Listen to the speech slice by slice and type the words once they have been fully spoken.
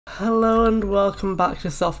Hello and welcome back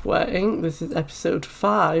to Software Inc. This is episode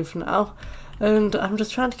 5 now, and I'm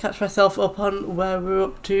just trying to catch myself up on where we were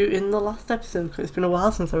up to in the last episode because it's been a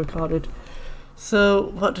while since I recorded.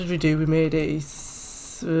 So what did we do? We made a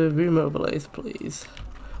room overlays, please.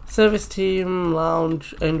 Service team,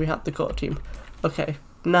 lounge, and we had the core team. Okay,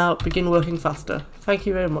 now begin working faster. Thank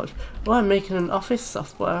you very much. Oh, I'm making an office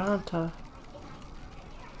software, aren't I?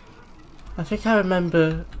 I think I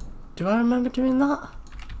remember. Do I remember doing that?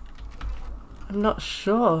 I'm not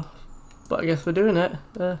sure, but I guess we're doing it.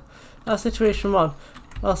 That's situation 1.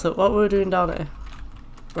 Also, what were we doing down here?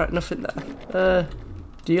 Right, nothing there.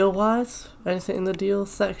 Deal wise? Anything in the deals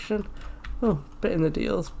section? Oh, bit in the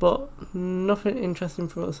deals, but nothing interesting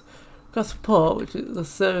for us. We've got support, which is the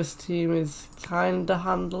service team is kinda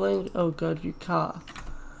handling. Oh god, you can't.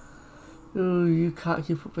 Oh, you can't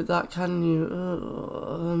keep up with that, can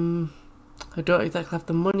you? I don't exactly have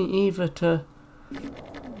the money either to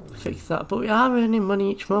fix that, but we are earning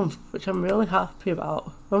money each month, which I'm really happy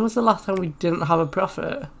about. When was the last time we didn't have a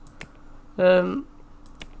profit?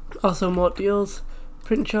 Also more deals.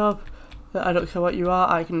 Print job. I don't care what you are,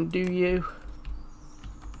 I can do you.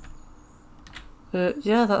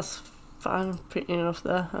 Yeah, that's fine, pretty enough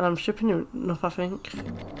there, and I'm shipping enough, I think.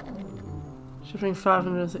 Shipping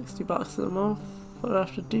 560 boxes a month. What do I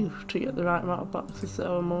have to do to get the right amount of boxes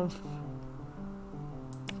a month?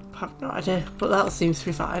 I have no idea, but that seems to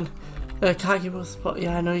be fine. Can't keep up with the spot.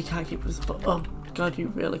 Yeah, I know you can't keep up with the spot. Oh god, you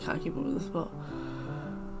really can't keep up with the spot.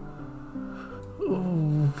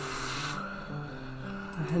 Ooh.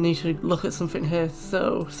 I need to look at something here.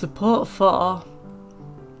 So, support for.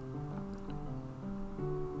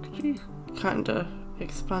 Could you kinda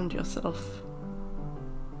expand yourself?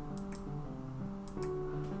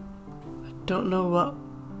 I don't know what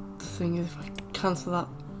the thing is. If I cancel that,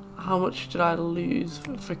 how much did I lose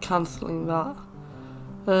for cancelling that?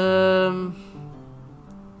 I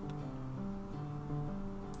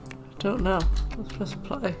don't know. Let's press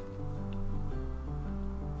play.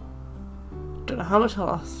 Don't know how much I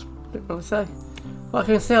lost. Didn't really say. Well, I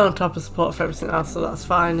can stay on top of support for everything else, so that's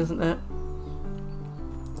fine, isn't it?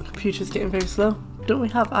 Computer's getting very slow. Don't we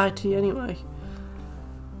have IT anyway?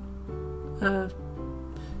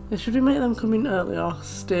 Should we make them come in early or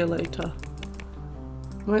stay later?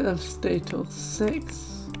 Make them stay till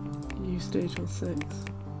 6. You stay till 6.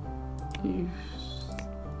 You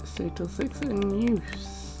stay till 6, and you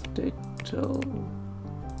stay till.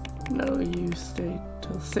 No, you stay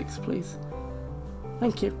till 6, please.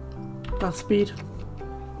 Thank you. Now speed.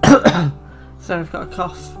 Sorry, I've got a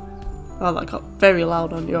cough. Oh, that got very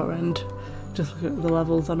loud on your end. Just looking at the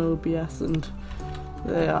levels on OBS, and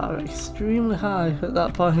they are extremely high at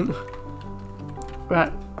that point.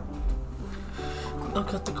 Right. Oh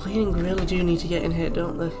god, the cleaning really do need to get in here,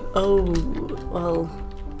 don't they? Oh, well.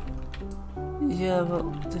 Yeah,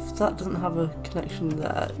 well, if that doesn't have a connection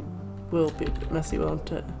there, it will be a bit messy, won't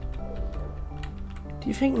it? Do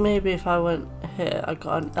you think maybe if I went here, I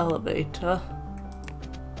got an elevator?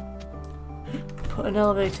 Put an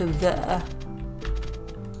elevator there.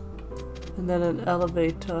 And then an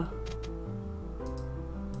elevator.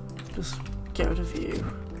 Just get rid of you.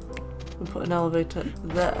 And put an elevator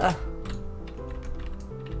there.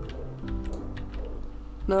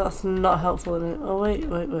 No, that's not helpful in it. Oh wait.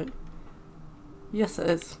 Yes it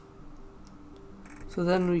is. So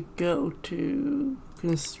then we go to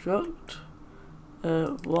construct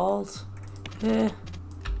walls here.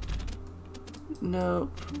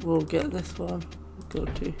 Nope, we'll get this one. We'll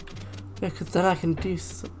go to, yeah, because then I can do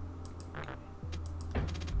some.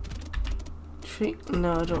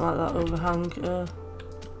 No, I don't like that overhang.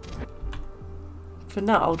 For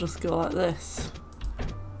now I'll just go like this.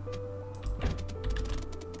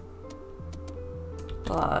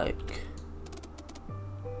 Like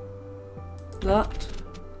that,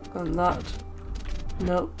 and that,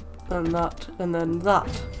 nope, and that, and then that.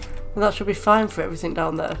 And that should be fine for everything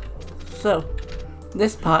down there. So,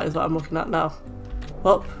 this part is what I'm looking at now.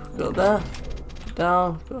 Up, go there,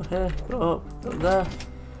 down, go here, go up, go there.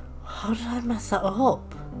 How did I mess that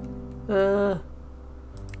up? I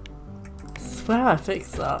swear I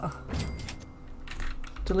fixed that.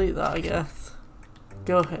 Delete that, I guess.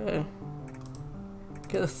 Go here.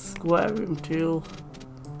 Get a square room tool.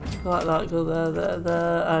 Like that, go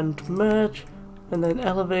there, and merge. And then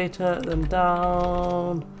elevator, then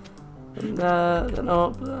down. And there, then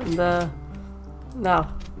up, and there.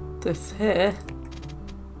 Now, this here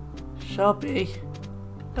shall be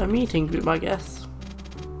a meeting room, I guess.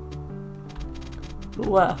 But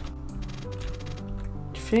where?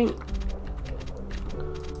 Do you think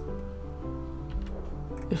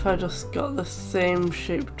if I just got the same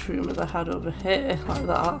shaped room as I had over here, like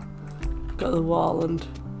that, got the wall and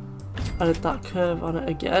added that curve on it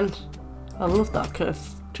again. I love that curve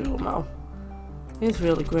tool now. It's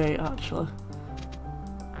really great actually.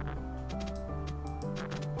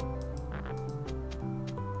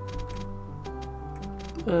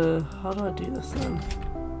 How do I do this then?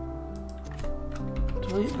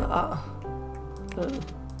 Delete that. Do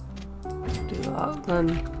that, then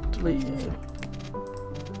delete you.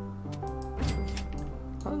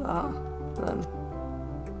 Like that, then.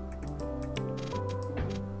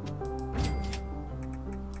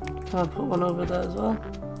 Can I put one over there as well?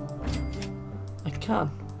 I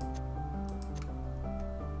can.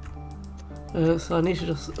 So I need to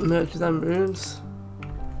just merge them rooms.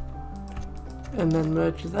 And then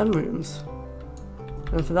merge them rooms.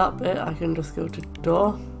 And for that bit I can just go to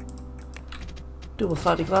door.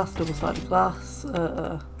 Double-sided glass,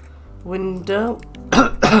 window.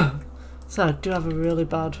 So I do have a really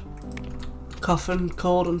bad cough and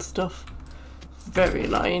cold and stuff. Very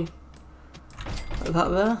annoying. Like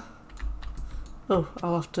that there. Oh,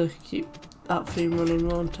 I'll have to keep that theme running,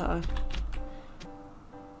 won't I?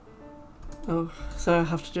 Oh, so I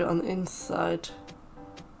have to do it on the inside.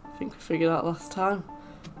 I think we figured out last time.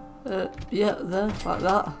 Yeah, there, like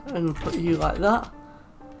that. And we'll put you like that.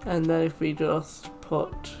 And then if we just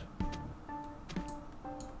put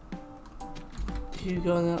you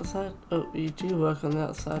go on the outside. Oh, you do work on the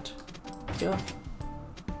outside. Yeah.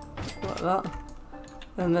 Like that.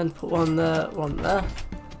 And then put one there, one there.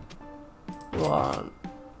 One.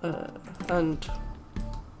 And I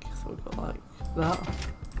guess we'll go like that.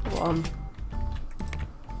 One.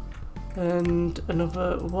 And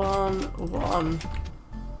another one.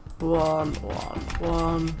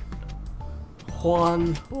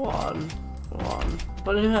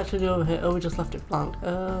 What did we actually do over here? Oh, we just left it blank.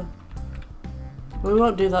 We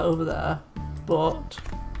won't do that over there, but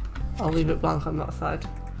I'll leave it blank on that side.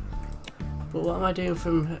 But what am I doing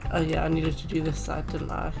from... yeah, I needed to do this side,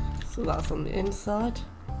 didn't I? So that's on the inside,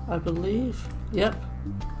 I believe. Yep.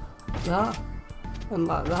 That. And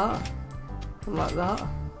like that. And like that.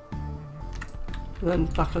 And then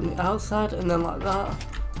back on the outside, and then like that.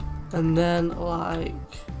 And then like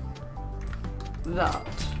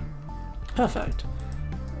that. Perfect.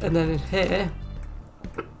 And then in here,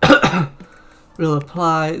 we'll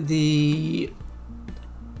apply the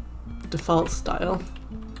default style.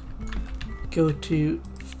 Go to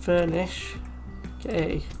furnish,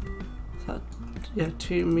 get a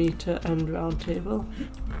 2 meter end round table.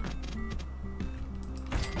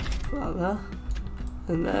 Put that there.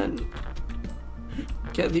 And then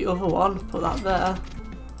get the other one, put that there.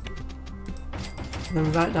 And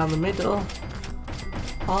then right down the middle,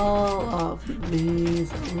 all of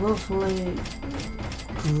these lovely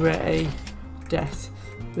grey desks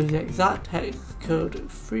with the exact hex code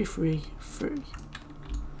 333.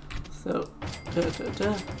 So put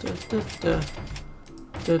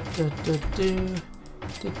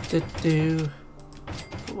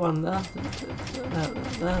one there.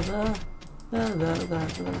 There.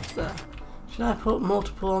 Should I put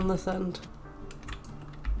multiple on this end?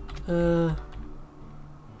 No,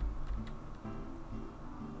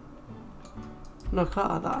 quite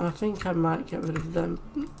like that, and I think I might get rid of them.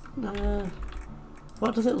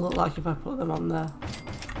 What does it look like if I put them on there?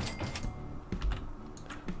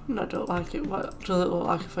 No, I don't like it. What does it look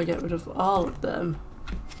like if I get rid of all of them?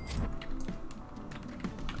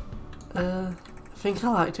 I think I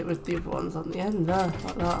liked it with the other ones on the end there,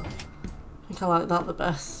 like that. I think I like that the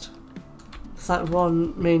best. It's like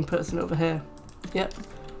one main person over here. Yep.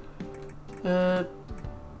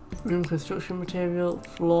 Room construction material,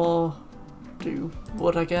 floor, do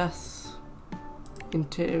wood I guess.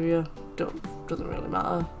 Interior, doesn't really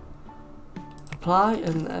matter. Apply,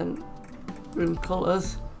 and then room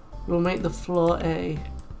colours. We'll make the floor a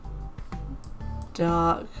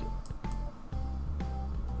dark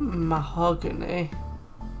mahogany.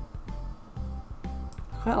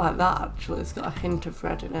 Quite like that actually, it's got a hint of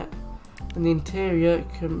red in it. And the interior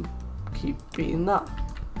can keep being that.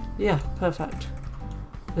 Yeah, perfect.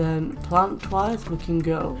 Then plant wise we can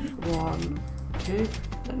go 1, 2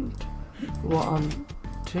 and 1,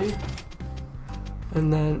 2.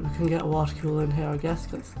 And then we can get a water cooler in here I guess,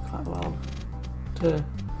 because it's quite well to...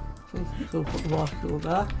 So we'll put the water cooler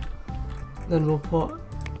there. Then we'll put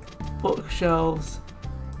bookshelves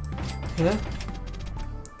here.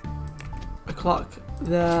 A clock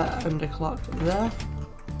there and a clock there.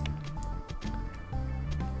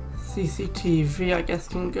 CCTV I guess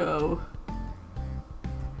can go...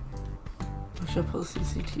 I should put a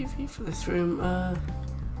CCTV for this room.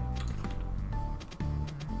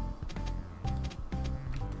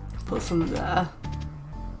 Put some there.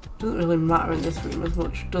 Doesn't really matter in this room as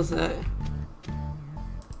much, does it?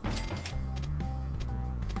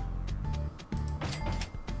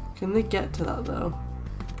 Can they get to that though?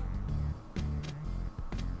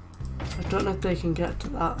 I don't know if they can get to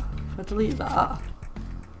that. If I delete that,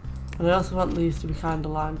 and I also want these to be kind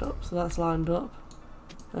of lined up, so that's lined up,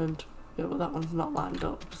 and yeah, but that one's not lined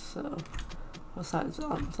up, so what side is it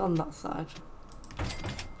on? It's on that side.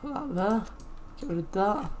 Put that there, get rid of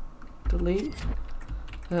that, delete.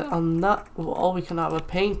 On that wall we can have a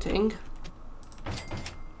painting,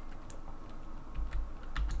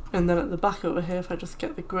 and then at the back over here, if I just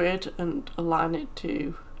get the grid and align it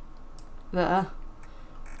to there,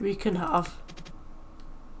 we can have,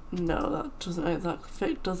 no, that doesn't exactly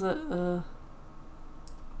fit, does it?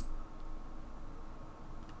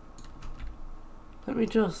 Let me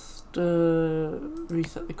just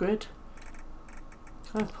reset the grid.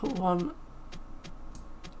 Can I put one?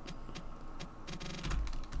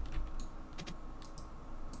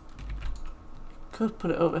 Could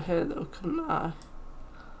put it over here though, couldn't I?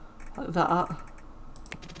 Like that.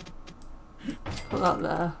 Put that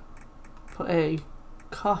there. Put a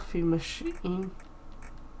coffee machine.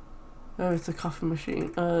 Where is the coffee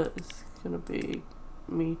machine? It's gonna be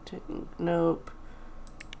meeting. Nope.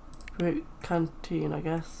 Great canteen, I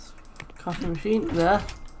guess. Coffee machine there.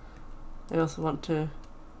 I also want to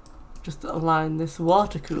just align this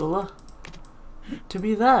water cooler to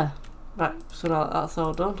be there. Right, so now that's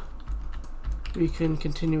all done, we can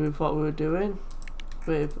continue with what we were doing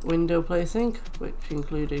with window placing, which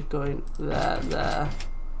included going there, there,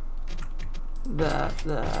 there,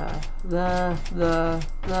 there, there, there,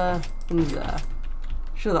 there, and there.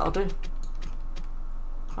 Sure, that'll do.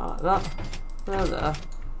 I like that. There, there.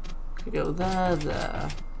 We go there, there,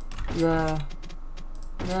 there,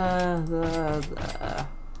 there, there, there,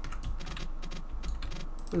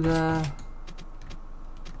 there.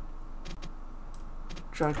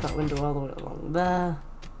 Drag that window all the way along there,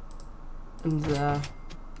 and there.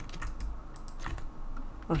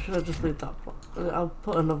 Or should I just leave that one? I'll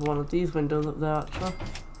put another one of these windows up there actually.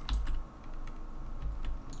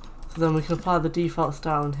 So then we can apply the default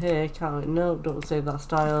style in here, can't we? No, don't save that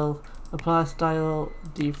style. Apply style,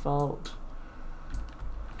 default.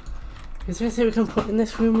 Is there anything we can put in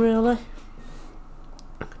this room really?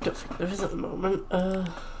 I don't think there is at the moment.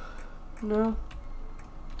 No.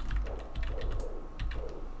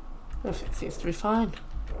 Everything seems to be fine.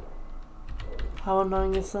 How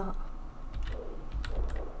annoying is that?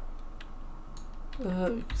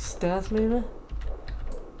 Stairs maybe?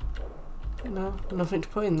 No, nothing to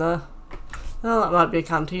put in there. Well, that might be a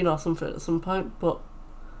canteen or something at some point, but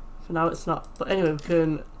for now it's not. But anyway, we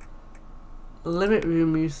can limit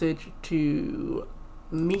room usage to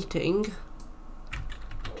meeting.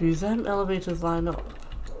 Do them elevators line up?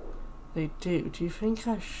 They do. Do you think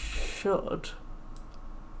I should,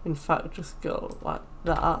 in fact, just go like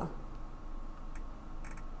that? I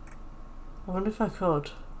wonder if I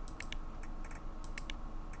could.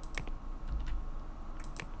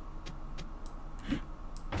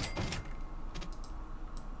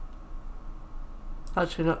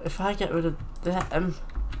 Actually, no, if I get rid of them,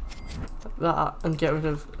 like that, and get rid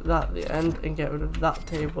of that at the end, and get rid of that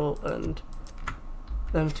table and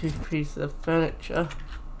them two pieces of furniture,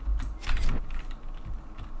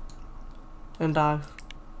 and I've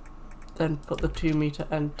then put the 2 meter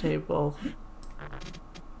end table.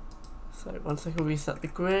 So once I can reset the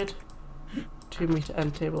grid, 2 meter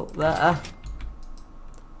end table there,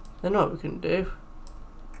 then what we can do,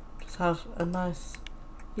 just have a nice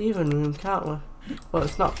even room, can't we? Well,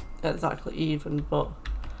 it's not exactly even, but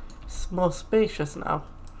it's more spacious now.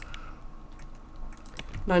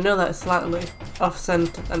 Now I know that it's slightly off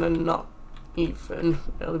centre and not even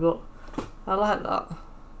really, but I like that.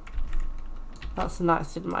 That's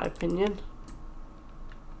nice in my opinion.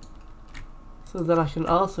 So then I can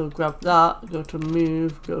also grab that, go to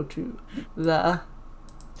move, go to there,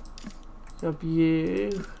 grab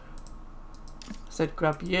you. I said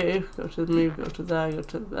grab you, go to the move, go to there, go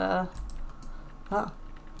to there. That.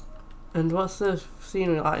 And what's the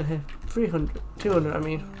scenery like in here? 300, 200 I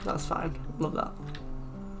mean, that's fine, love that.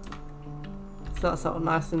 So that's all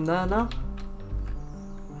nice in there now.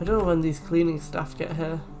 I don't know when these cleaning staff get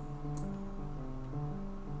here.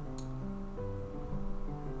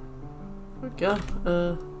 There we go,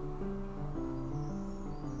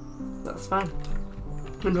 that's fine.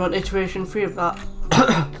 And we want iteration 3 of that.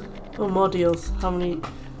 Oh, more deals. How many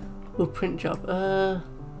will print job?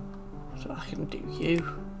 So I can do you.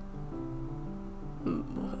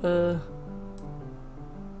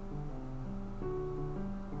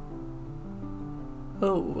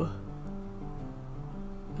 Oh.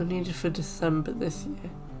 I need it for December this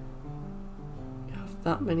year. You have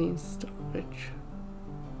that many in storage.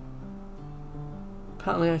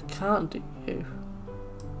 Apparently I can't do you.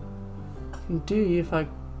 can do you if I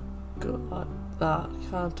go like that,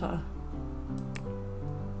 can't I?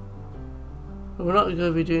 But we're not going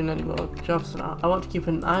to be doing any more jobs now. I want to keep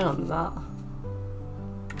an eye on that.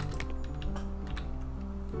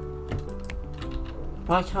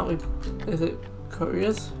 Why can't we? Is it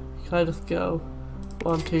couriers? Can I just go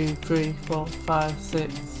 1, 2, 3, 4, 5,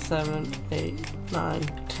 6, 7, 8, 9,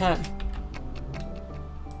 10?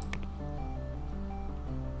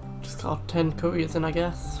 Just got 10 couriers in, I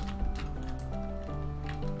guess.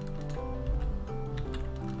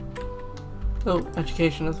 Oh,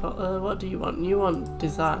 education as well. What do you want? You want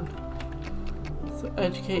design. So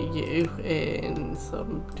educate you in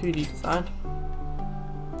some 2D design.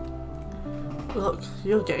 Look,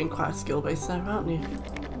 you're getting quite a skill base there, aren't you?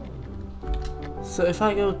 So if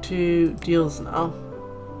I go to deals now,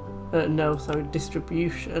 no, sorry,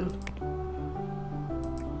 distribution.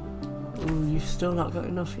 You've still not got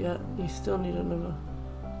enough yet. You still need another.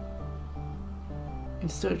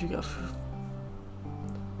 Instead, you got.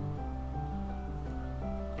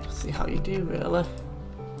 Just see how you do, really.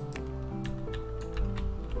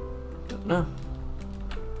 Don't know.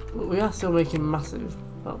 But we are still making massive.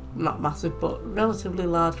 Well, not massive, but relatively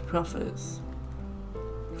large profits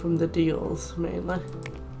from the deals, mainly.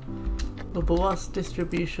 But what's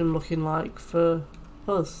distribution looking like for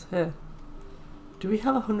us here? Do we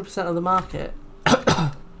have 100% of the market?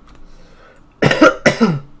 I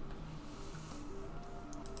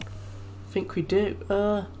think we do.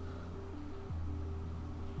 So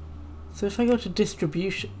if I go to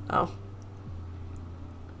distribution now.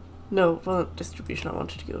 No, it wasn't distribution I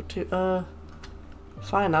wanted to go to.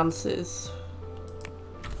 Finances.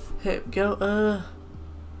 Here we go.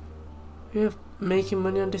 We're making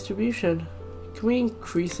money on distribution. Can we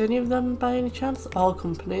increase any of them by any chance? All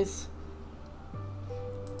companies.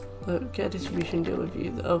 Get a distribution deal with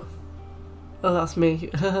you though. Oh, that's me.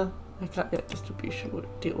 I can't get distribution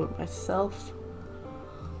deal with myself.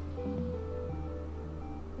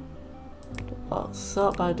 Well,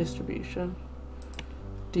 sort by distribution.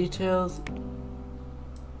 Details.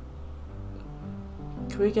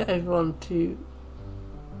 Can we get everyone to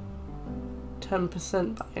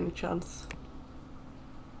 10% by any chance?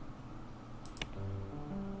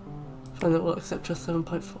 Find that we'll accept just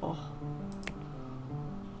 7.4.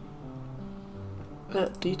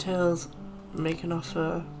 Details, make an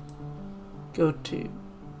offer, go to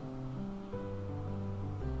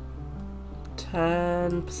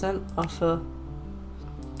 10% offer.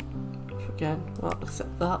 Again, well,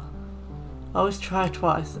 accept that. Always try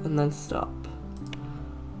twice and then stop.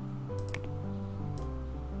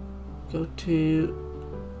 Go to,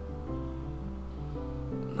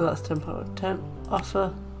 no, that's 10.10,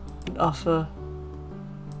 offer,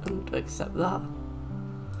 and accept that.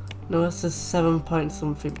 No, this is 7 point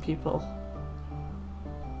something people.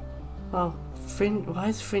 Well, fringe, why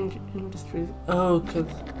is fringe industries? Oh,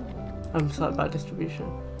 because I'm sorted by distribution.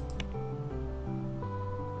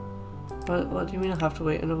 What do you mean I have to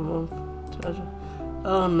wait another month?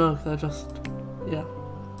 Oh no, because I just, yeah,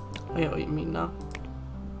 I get what you mean now.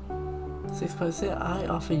 6.6, I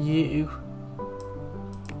offer you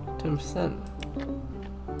 10%.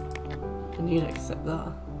 And you'd accept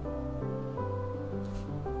that.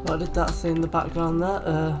 What did that say in the background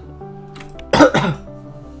there?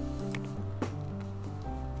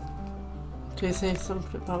 Do you say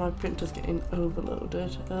something about my printers getting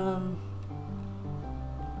overloaded?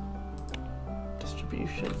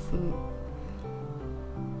 Distribution.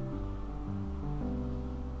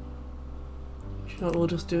 Do you know what we'll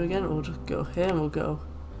just do again? We'll just go here and we'll go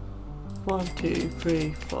 1, 2,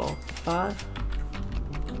 3, 4, 5.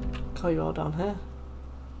 Call you all down here.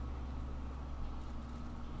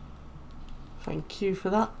 Thank you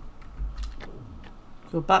for that.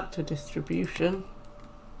 Go back to distribution.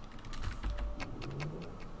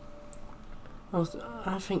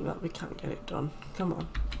 I think that we can't get it done. Come on.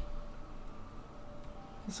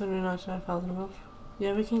 It's 199,000 a month.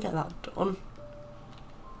 Yeah, we can get that done.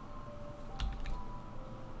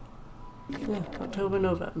 Yeah, October,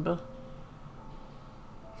 November.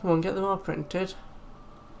 Come on, get them all printed.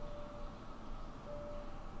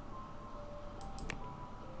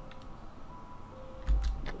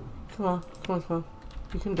 Come on, come on, come on.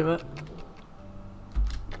 You can do it.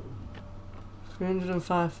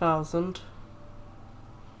 305,000.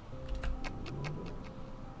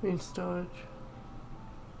 In storage.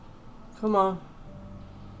 Come on.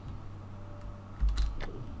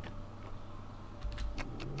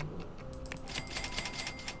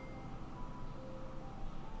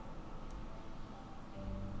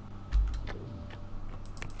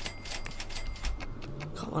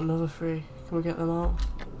 Got another 3. Can we get them out?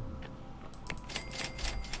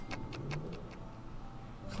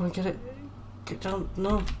 Come on, get it. Get down.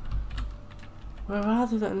 No. Where are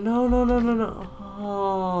they then? No, no, no, no, no.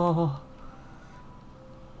 Oh.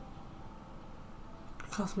 It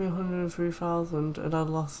cost me 103,000 and I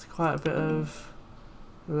lost quite a bit of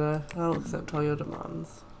the. I'll accept all your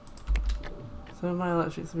demands. So my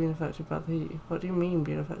electrics are being affected by the heat. What do you mean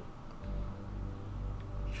being affected?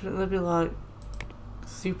 Shouldn't there be like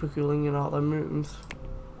super cooling in all them rooms?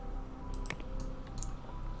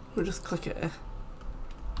 We'll just click it.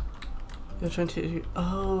 You're trying to.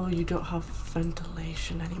 Oh, you don't have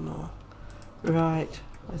ventilation anymore. Right,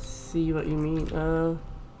 I see what you mean. Well,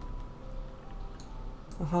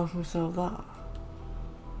 how can we solve that?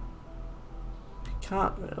 You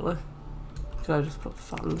can't really. Can I just put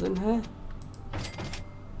fans in here?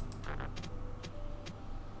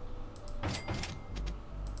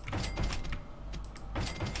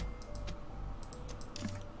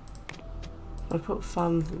 I put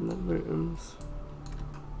fans in the rooms.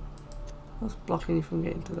 What's blocking you from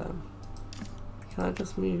getting to them? Can I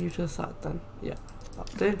just move you to the side then? Yeah,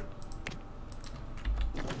 that'll do.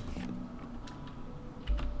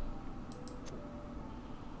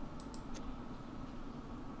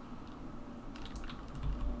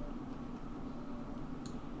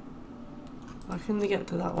 Why can they get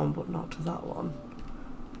to that one but not to that one?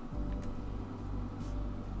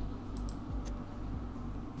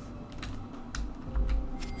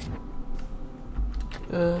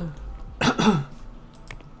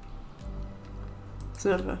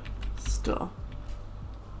 Server store.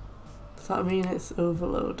 Does that mean it's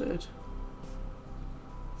overloaded?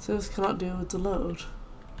 Servers cannot deal with the load.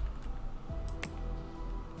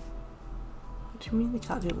 What do you mean they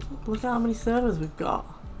can't deal with it? Look at how many servers we've got.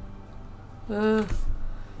 So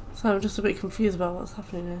I'm just a bit confused about what's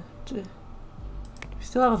happening here. We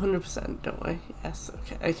still have 100%, don't we? Yes,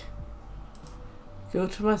 okay. Go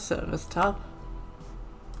to my servers tab.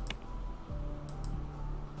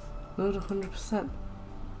 Load 100%.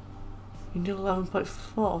 You need 11.4.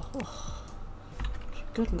 Oh, for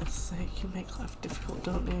goodness sake, you make life difficult,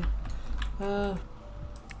 don't you? Can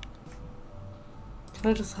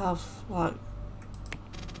I just have like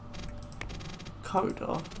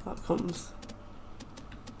corridor that comes?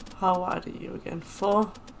 How wide are you again? 4.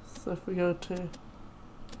 So if we go to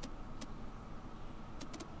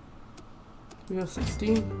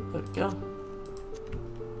 16, there we go.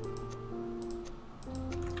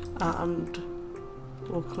 And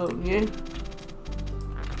we'll clone you,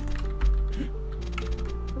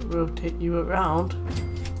 rotate you around,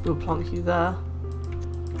 we'll plonk you there,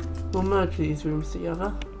 we'll merge these rooms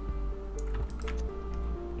together.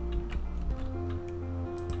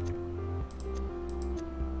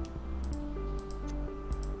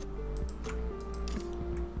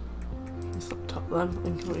 Select up them,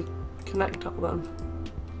 and can we connect up them?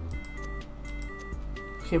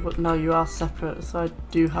 Okay, but now you are separate, so I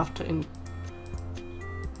do have to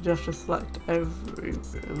select every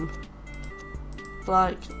room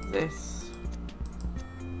like this.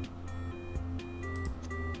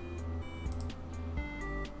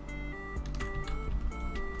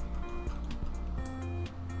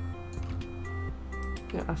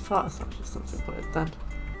 Yeah, I thought I selected something weird then.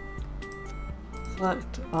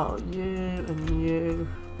 Select all you and you.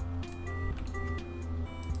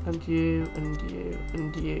 And you, and you,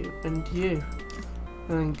 and you, and you.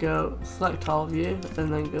 And then go select all of you,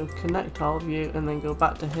 and then go connect all of you, and then go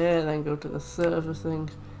back to here, and then go to the server thing,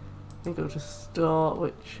 and go to store,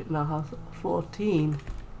 which now has 14.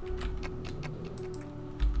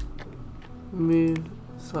 Move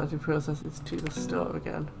selected processes to the store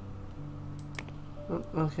again.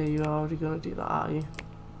 Okay, you're already gonna do that, are you?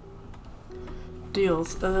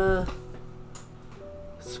 Deals.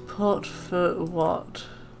 Support for what?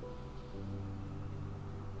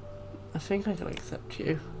 I think I can accept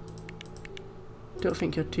you. Don't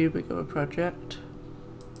think you're too big of a project.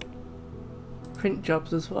 Print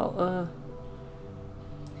jobs as well.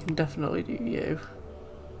 Can definitely do you.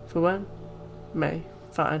 For when? May.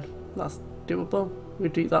 Fine. That's doable. We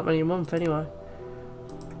do that many a month anyway.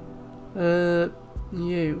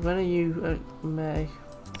 You. When are you? May.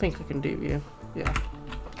 I think I can do you. Yeah.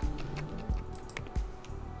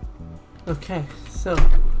 Okay. So,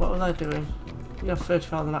 what was I doing? You have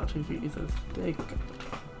 30,000 active users. Big.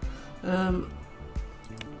 Another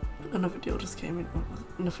deal just came in.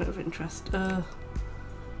 Nothing of interest.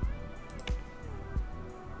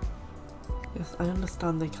 Yes, I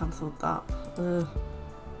understand they cancelled that.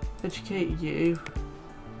 Educate you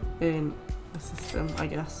in the system, I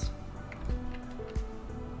guess.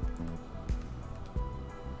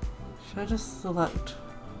 Should I just select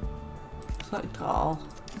all?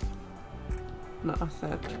 No, I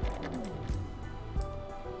said.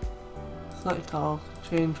 select all,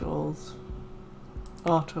 change roles,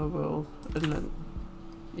 auto role, and then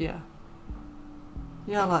yeah,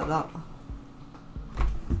 I like that.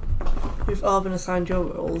 We've all been assigned your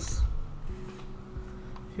roles.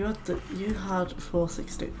 You had 4 sick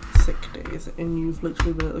days, and you've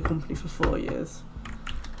literally been at the company for 4 years.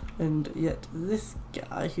 And yet this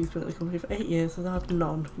guy who's been at the company for 8 years has had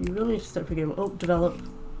none. You really need to step your game up, develop.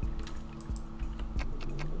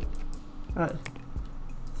 Right.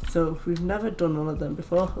 So we've never done one of them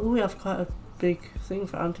before. Oh, we have quite a big thing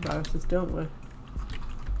for antiviruses, don't we?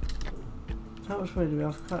 How much money do we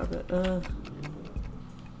have? Quite a bit.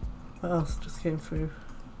 What else just came through?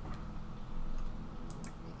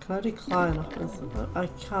 Can I decline offers? I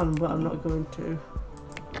can, but I'm not going to.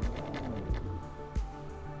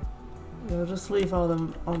 Yeah, I'll just leave all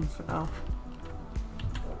them on for now.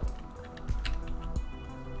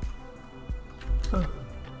 Oh.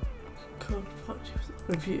 Code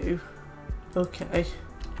review. Okay.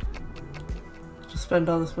 Just spend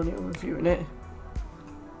all this money on reviewing it.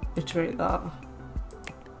 Iterate that.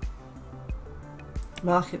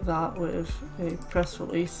 Market that with a press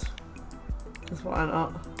release. Because why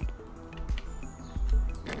not?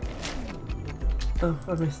 Oh,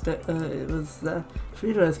 I missed it. It was there.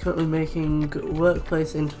 Freeware is currently making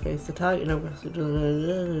workplace interface to target no message.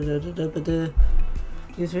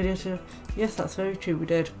 Use video to. Yes, that's very true. We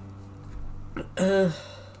did.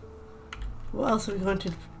 What else are we going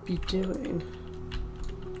to be doing?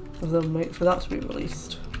 Other than wait for that to be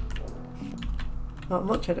released. Not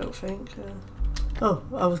much, I don't think. Oh,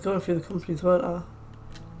 I was going through the companies, weren't I?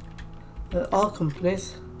 All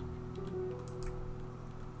companies.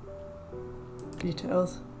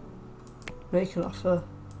 Details. Make an offer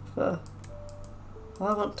for. Well,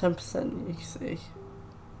 I want 10%, you see.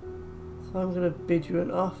 So I'm going to bid you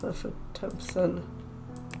an offer for 10%.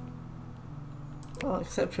 I'll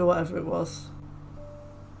accept you whatever it was.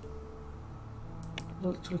 I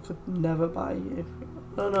literally could never buy you.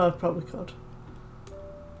 Oh no, I probably could.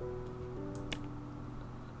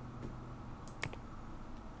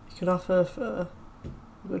 You can offer for, I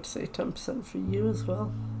would say 10% for you as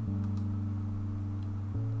well.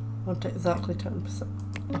 I want exactly 10%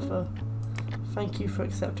 offer. Thank you for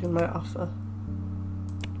accepting my offer.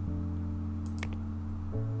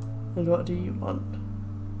 And what do you want?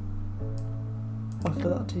 Offer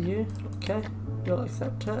that to you. Okay, you'll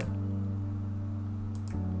accept it.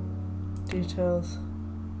 Details.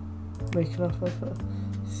 Make an offer for.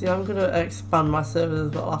 See, I'm going to expand my servers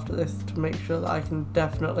as well after this to make sure that I can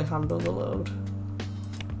definitely handle the load.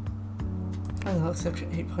 And I'll accept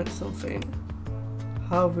your 8 point something.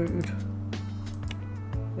 How rude.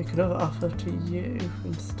 Make another offer to you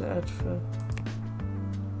instead for.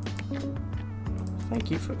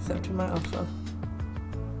 Thank you for accepting my offer.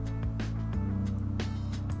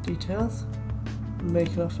 Details.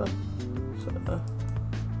 Make an offer for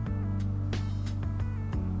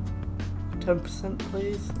 10%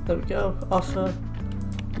 please. There we go. Offer.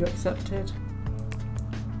 You accepted.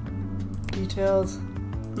 Details.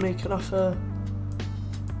 Make an offer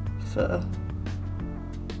for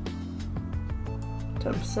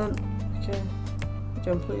 10%. Okay.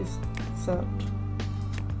 Again please. Accept.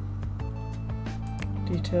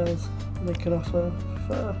 Details. Make an offer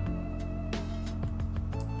for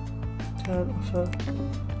 10 offer.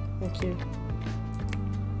 Thank you.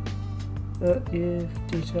 You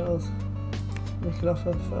details. Make an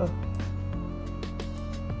offer for.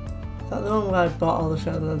 Is that the one where I bought all the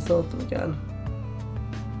shares and then sold them again?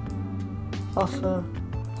 Offer.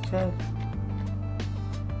 Okay.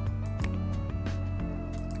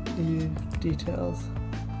 You details.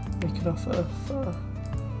 Make an offer for.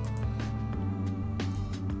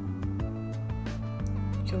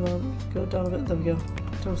 Come on, go down a bit. There we go.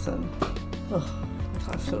 10%. Oh, my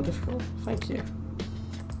life's so difficult. Thank you.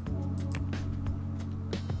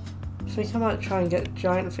 I think I might try and get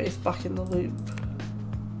Giant Face back in the loop.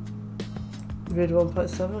 You bid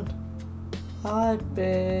 1.7. I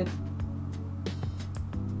bid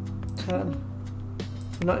 10.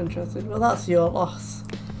 I'm not interested. Well, that's your loss.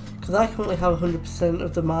 Because I currently have 100%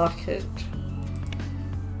 of the market.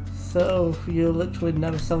 So you're literally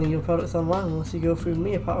never selling your products online unless you go through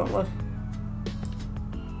me, apparently.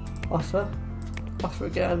 Offer. Offer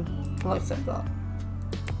again. I'll accept that.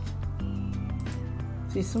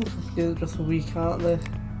 See, some companies are just weak, aren't they?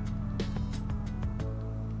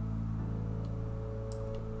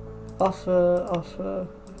 Offer, offer,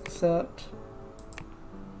 accept.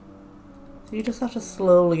 So you just have to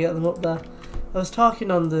slowly get them up there. I was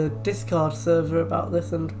talking on the Discord server about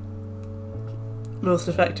this and most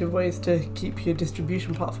effective ways to keep your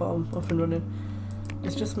distribution platform up and running.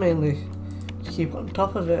 It's just mainly to keep on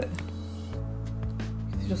top of it.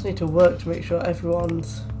 just need to work to make sure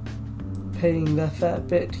everyone's paying their fair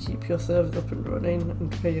bit to keep your servers up and running and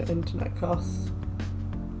to pay your internet costs,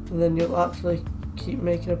 and then you'll actually keep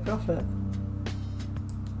making a profit.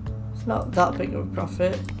 It's not that big of a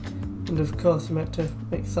profit, and of course you're meant to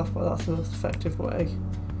make software, that's the most effective way,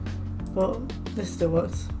 but this still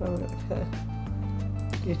works. Okay.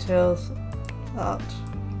 Details, that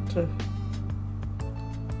to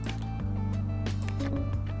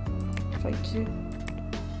thank you.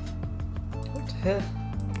 Up to here,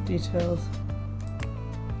 details.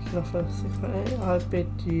 You can offer 6.8. I bid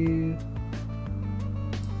you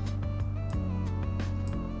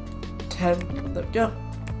 10. There we go.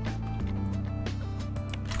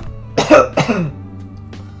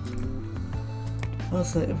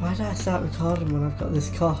 Also, why did I start recording when I've got this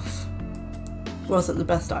cough? Wasn't the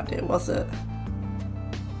best idea, was it?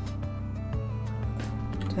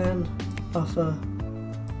 10. Offer.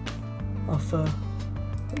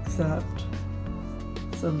 Accept.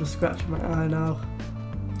 So I'm just scratching my eye now.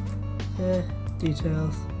 Here,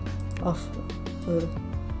 details. Offer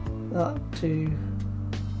that to.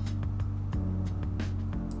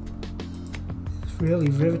 It's really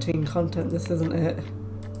riveting content, this, isn't it?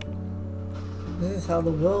 This is how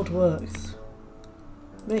the world works.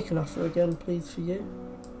 Make an offer again, please, for you.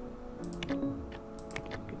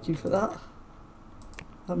 Thank you for that.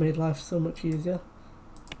 That made life so much easier.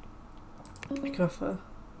 Make an offer.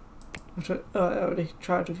 I already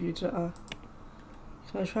tried with you, didn't I?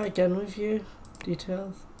 Can I try again with you?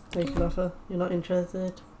 Details. Make an offer. You're not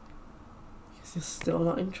interested? Because you're still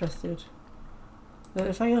not interested.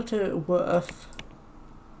 If I go to worth,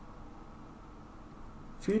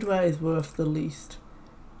 foodware is worth the least.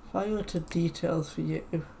 If I go to details for you,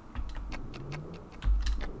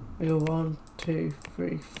 I go 1, 2,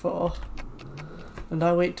 3, 4, and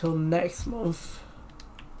I wait till next month.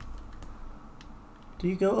 Do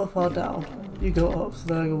you go up or down? You go up, so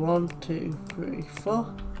then I go 1, 2, 3,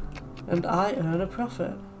 4, and I earn a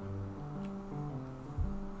profit.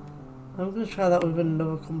 I'm going to try that with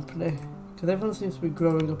another company, because everyone seems to be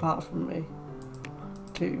growing apart from me.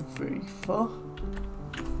 2, 3, 4,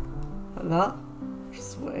 like that.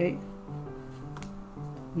 Just wait.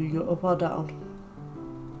 You go up or down?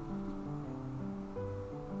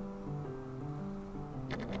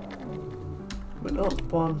 Went up.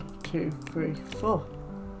 1, 2, 3, 4.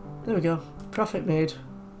 There we go. Profit made.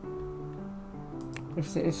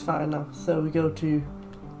 Everything is fine now. So we go to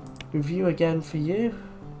review again for you.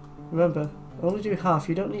 Remember, only do half.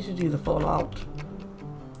 You don't need to do the full amount.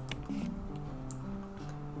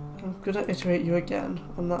 I'm gonna iterate you again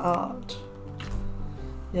on that art.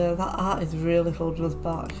 Yeah, that art is really holding us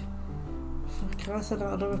back. Can I send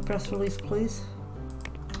out another press release, please?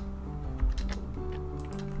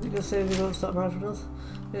 You're gonna say we don't stop buying from us?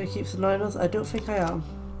 It keeps annoying us? I don't think I am.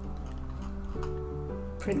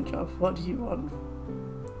 Print job, what do you want?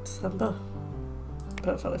 December?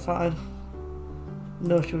 Perfectly fine.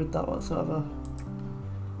 No issue with that whatsoever.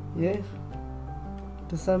 You?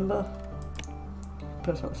 December?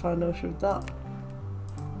 Perfectly fine, no issue with that.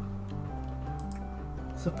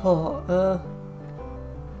 Support, I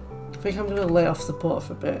think I'm going to lay off support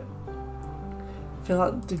for a bit. I feel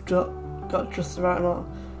like they've got just the right amount.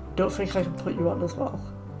 Don't think I can put you on as well.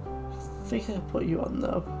 I think I can put you on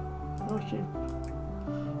though. How much do you...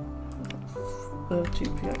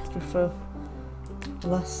 2p extra for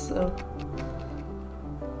less, so...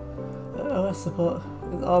 OS support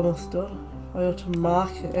is almost done. I go to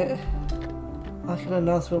market it. I can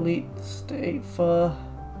announce release date for...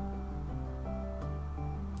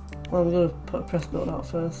 Well, I'm going to put a press note out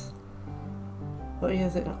first. What year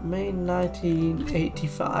is it? May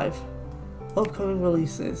 1985. Upcoming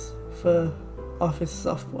releases for Office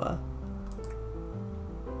software.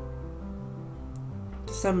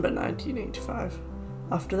 December 1985.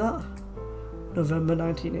 After that, November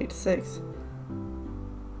 1986.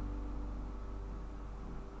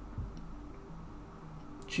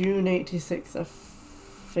 June 86, I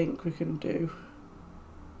think we can do.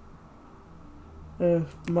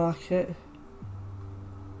 Market.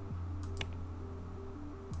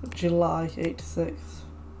 July 86.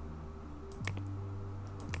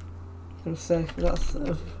 I'm gonna say that's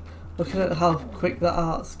looking at how quick that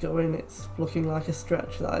art's going, it's looking like a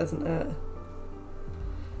stretch, that, isn't it?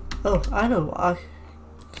 Oh, I know why.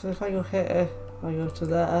 Because if I go here, I go to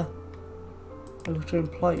there, I go to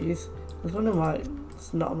employees. I was wondering why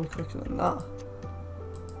it's not on me quicker than that.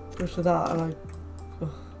 Go to that and I.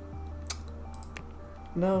 Oh.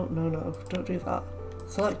 No, don't do that.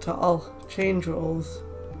 Select all, change roles,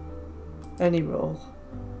 any role.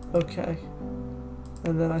 Okay.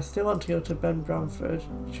 And then I still want to go to Ben Bramford,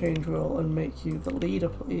 change role, and make you the leader,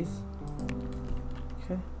 please.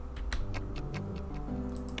 Okay.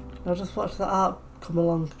 I'll just watch the art come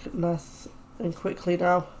along nice and quickly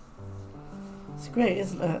now. It's great,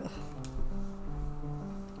 isn't it?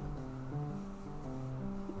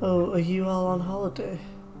 Oh, are you all on holiday?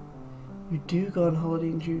 You do go on holiday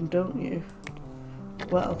in June, don't you?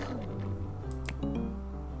 Well,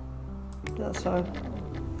 that's fine.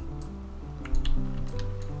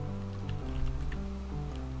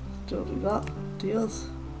 Still do that. Deals.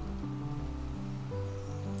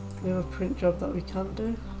 We have a print job that we can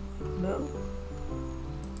do. No.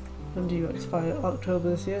 When do you expire?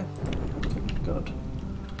 October this year? Good.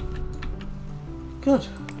 Good.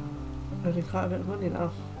 Earning quite a bit of money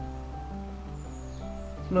now.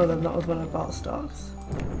 No, then that was when I bought stocks.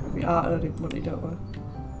 We are earning money, don't we?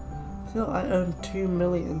 So I earned 2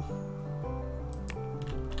 million.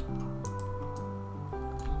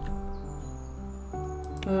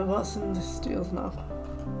 What's in this deals now?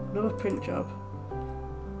 Another print job.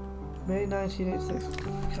 May 1986.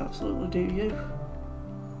 Can absolutely do you.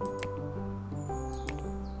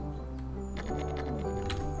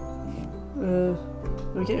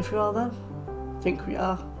 Are we getting through all them? I think we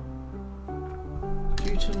are.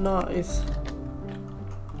 Due to noise.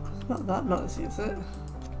 It's not that noisy, is it?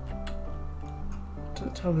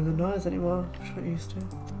 Don't tell me the noise anymore, which I used to.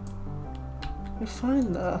 We're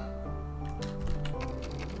fine there.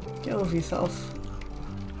 Get over yourself.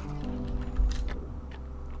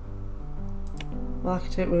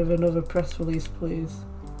 Market it with another press release, please.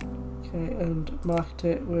 Okay, and market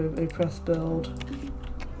it with a press build.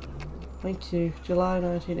 Thank you. July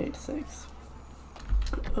 1986.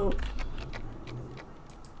 Oh.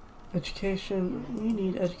 Education. We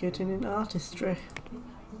need educating in artistry.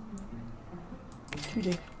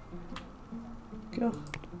 2D. Go.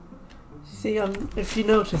 See, if you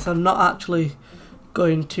notice, I'm not actually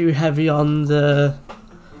going too heavy on the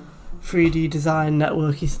 3D design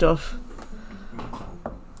networky stuff.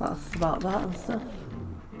 That's about that and stuff.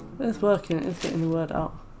 It's working, it's getting the word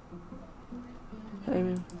out. I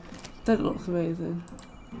mean, that looks amazing.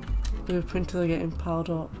 The printers are getting piled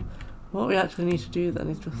up. What we actually need to do then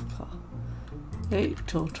is just 8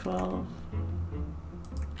 till 12.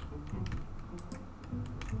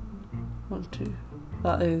 1, 2.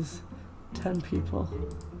 That is 10 people.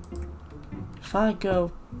 If I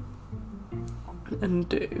go and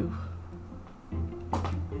do,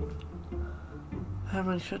 how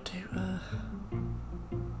many should I do?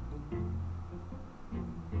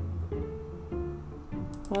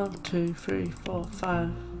 1, 2, 3, 4,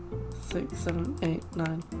 5, 6, 7, 8,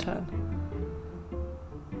 9, 10.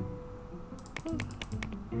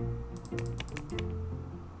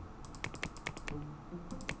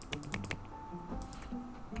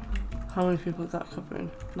 How many people is that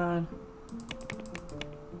covering? 9.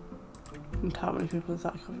 And how many people is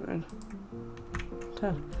that covering?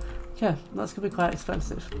 10. Okay, that's going to be quite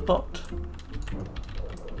expensive, but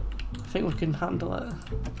I think we can handle it.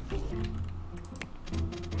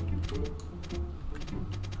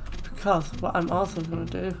 Because what I'm also going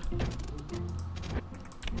to do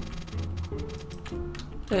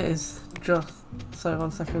is just, sorry 1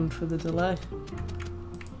 second for the delay,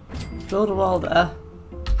 build a wall there,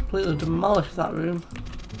 completely demolish that room,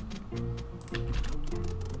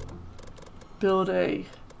 build a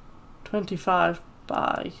 25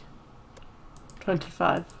 by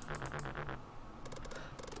 25.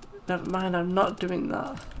 Never mind, I'm not doing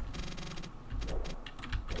that.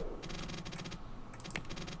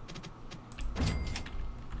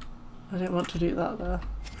 I didn't want to do that there.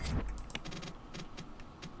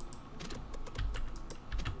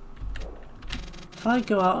 If I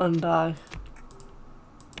go out and I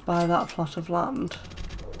buy that plot of land,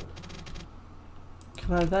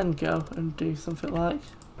 can I then go and do something like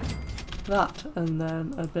that, and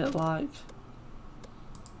then a bit like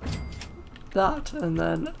that, and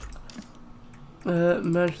then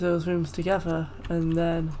merge those rooms together, and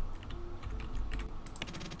then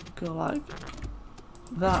go like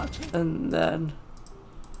that, and then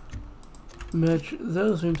merge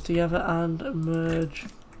those rooms together and merge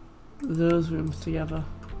those rooms together.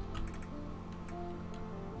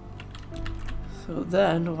 So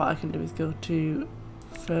then what I can do is go to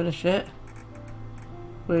furnish it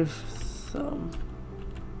with some,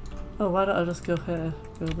 oh, why don't I just go here,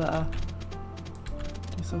 go there,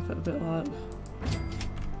 do something a bit like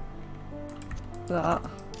that,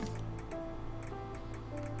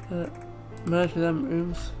 merge them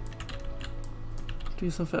rooms, do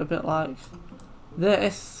something a bit like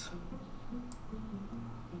this,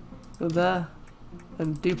 go there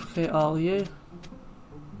and duplicate all you,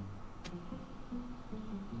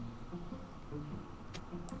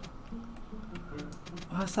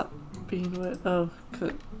 been with... Oh, cause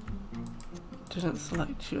it didn't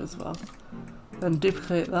select you as well. Then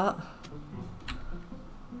duplicate that.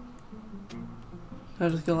 Can I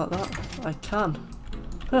just go like that? I can.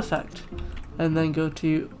 Perfect. And then go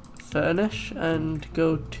to furnish and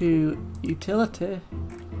go to utility.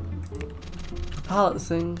 Palette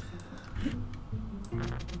thing.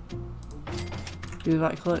 You the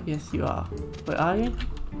right colour? Yes, you are. Wait, are you?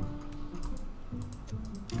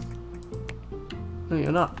 No,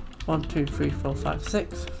 you're not. 1, 2, 3, 4, 5,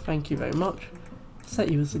 6. Thank you very much.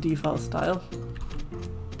 Set you as the default style.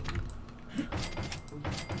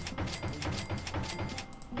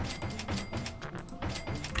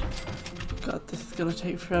 God, this is gonna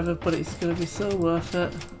take forever, but it's gonna be so worth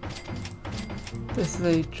it. This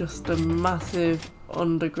is just a massive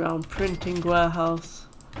underground printing warehouse.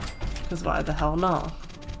 Because why the hell not?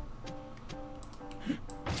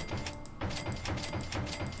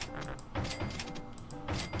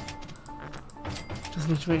 Just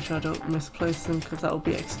need to make sure I don't misplace them, because that will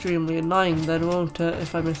be extremely annoying then, won't it,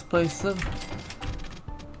 if I misplace them.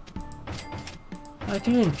 I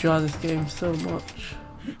do enjoy this game so much.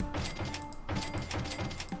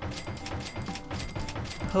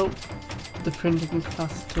 Hope the printing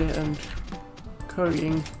capacity and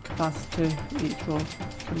currying capacity each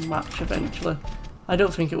month can match eventually. I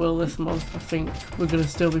don't think it will this month. I think we're going to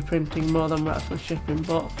still be printing more than we're actually shipping,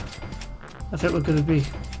 but I think we're going to be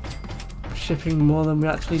shipping more than we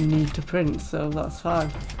actually need to print, so that's fine.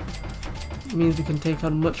 It means we can take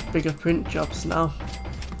on much bigger print jobs now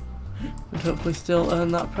and hopefully still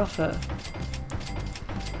earn that profit.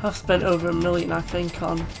 I've spent over $1 million, I think,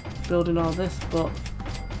 on building all this, but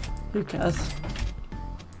who cares?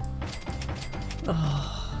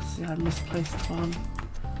 Oh, see, I misplaced one.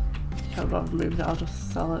 Can't bother moving it, I'll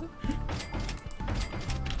just sell it.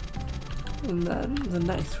 And then the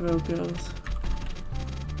next row goes.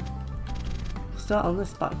 Start on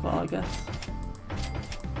this back wall, I guess.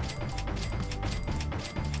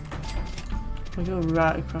 I go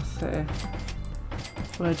right across here.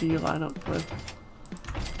 Where do you line up with?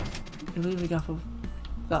 You leave a gap of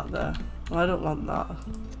that there. Well, I don't want that.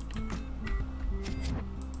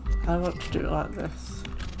 I want to do it like this.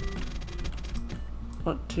 I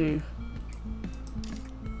want to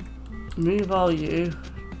move all you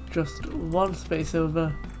just one space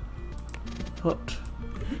over, put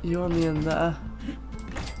you on the end there,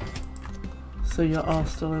 so you're all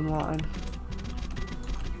still in line.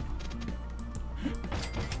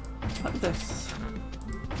 Like this.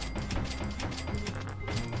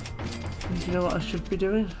 And you know what I should be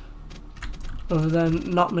doing? Other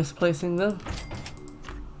than not misplacing them,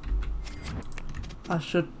 I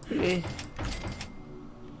should be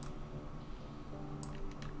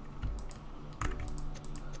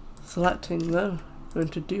selecting them, going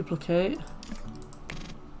to duplicate,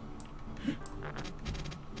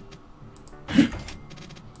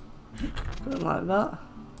 going like that,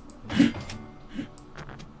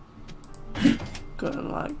 going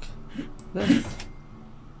like this,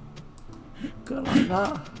 going like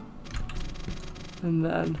that, and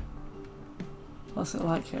then what's it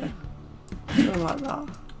like here? Going like that.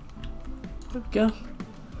 There we go.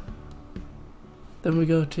 Then we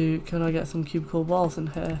go to, can I get some cubicle walls in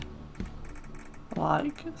here?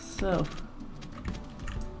 Like so.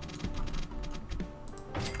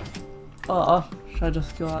 Or should I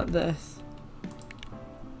just go like this?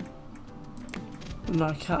 No,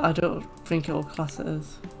 I can't. I don't think it will class it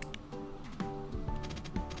as.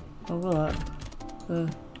 Or will it?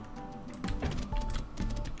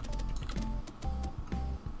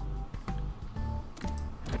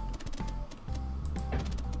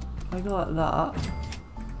 I go like that,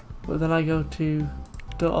 but then I go to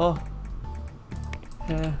door.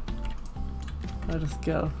 Here, I just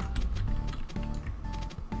go.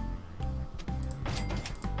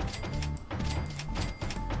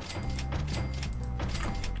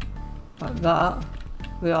 Like that,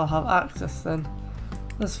 they all have access then.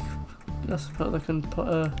 Let's put, they can put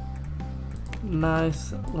a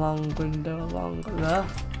nice long window along there,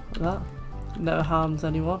 like that. Never harms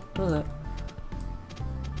anyone, does it?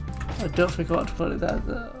 I don't think I want to put it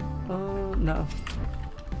there. Oh no.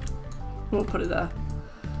 We'll put it there.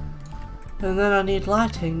 And then I need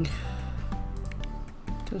lighting.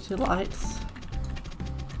 Dirty lights.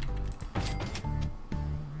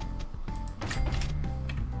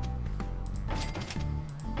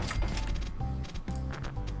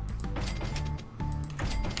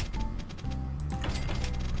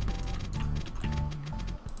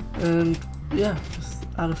 And yeah, just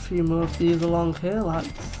add a few more of these along here, like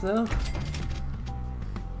so.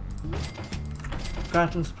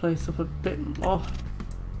 Brighten this place up a bit more.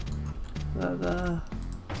 There.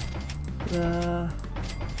 there.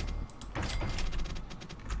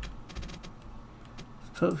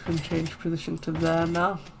 So we can change position to there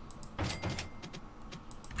now.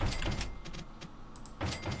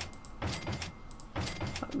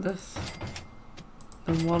 Like this.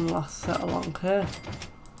 And one last set along here.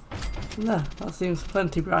 And there, that seems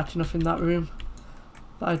plenty bright enough in that room.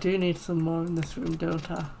 But I do need some more in this room,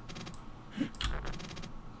 don't I?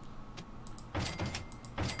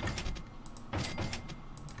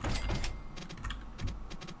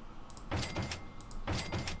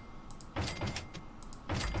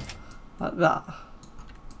 Like that.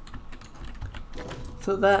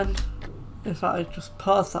 So then, if I just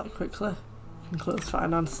pause that quickly, I can close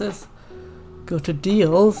finances, go to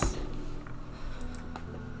deals.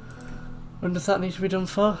 When does that need to be done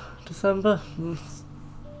for? December?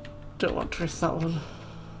 Don't want to risk that one.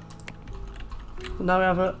 So now we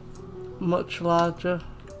have a much larger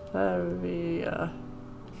area.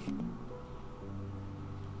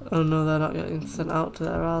 Oh no, they're not getting sent out to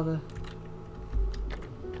there, are they?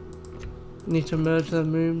 Need to merge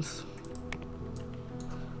them rooms.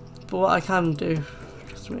 But what I can do,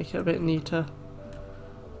 just to make it a bit neater.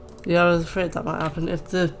 Yeah, I was afraid that might happen. If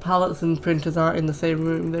the pallets and printers are in the same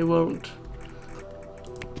room, they won't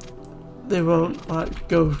like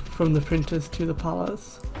go from the printers to the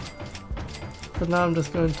pallets. So now I'm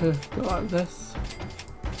just going to go like this.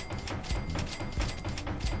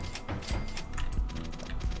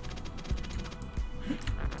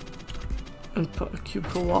 And put a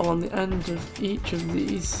cubicle wall on the end of each of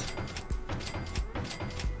these.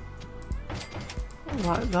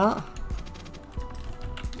 Like that.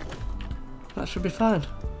 That should be fine.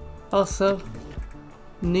 Also,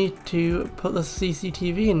 need to put the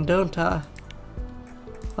CCTV in, don't I?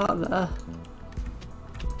 That there.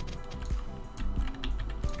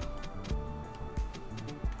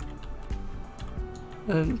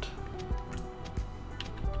 And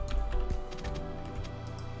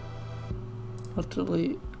I'll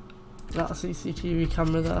delete that CCTV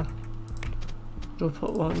camera there. We'll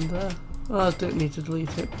put one there. Well, I didn't need to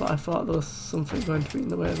delete it, but I thought there was something going to be in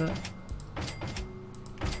the way there.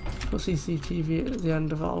 Put CCTV at the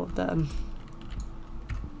end of all of them.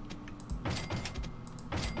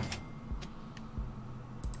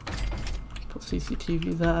 Put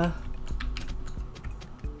CCTV there.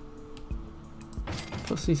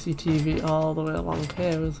 Put CCTV all the way along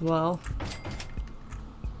here as well.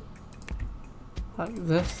 Like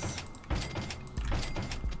this.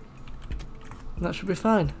 And that should be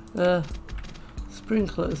fine.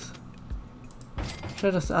 Sprinklers. Should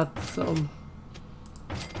I just add some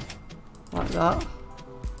like that?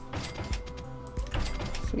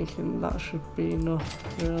 Thinking that should be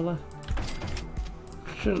enough, really.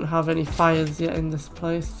 Shouldn't have any fires yet in this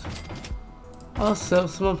place. Also,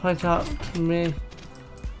 someone pointed out to me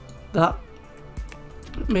that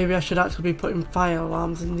maybe I should actually be putting fire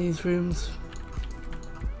alarms in these rooms.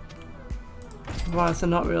 Otherwise they're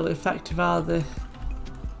not really effective, are they?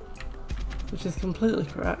 Which is completely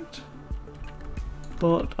correct.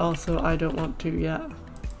 But also I don't want to yet.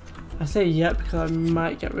 I say yet because I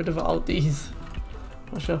might get rid of all these.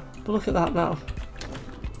 Not sure. But look at that now.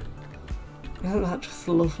 Isn't that just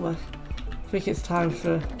lovely? I think it's time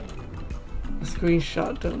for a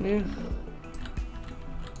screenshot, don't you?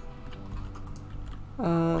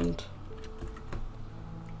 And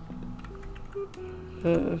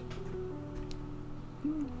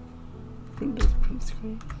Windows print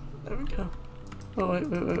screen. There we go. Oh wait.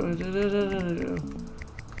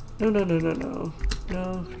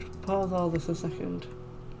 No. Pause all this a second.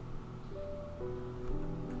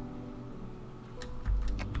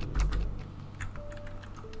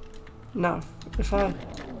 Now, if I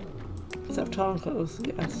accept all close,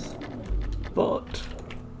 yes. But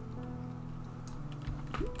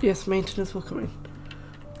yes, maintenance will come in.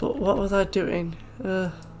 But what was I doing?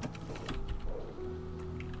 I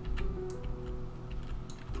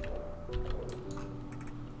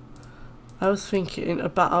was thinking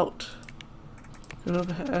about going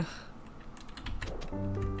over here.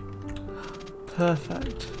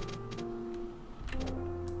 Perfect.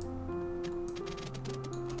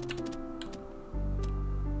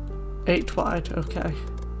 Eight wide, okay.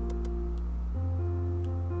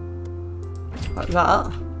 Like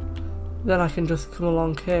that. Then I can just come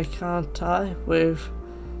along here, can't I? With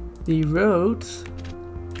the roads.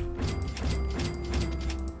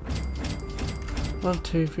 1,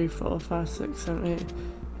 2, 3, 4, 5, 6, 7, 8.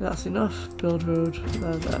 That's enough. Build road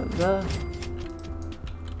there.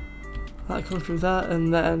 That comes through there,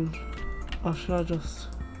 and then, or should I just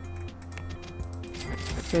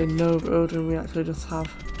say no road and we actually just have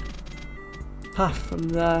path from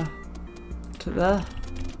there to there?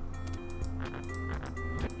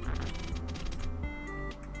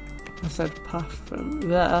 I said path from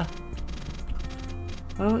there.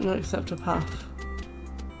 I don't know accept a path.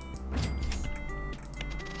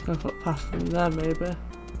 I'll put path from there maybe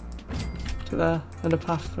to there, and a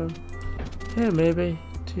path from here maybe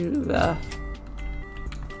to there,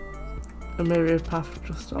 and maybe a path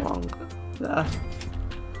just along there,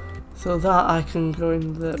 so that I can go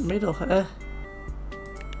in the middle here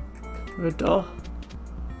with a door.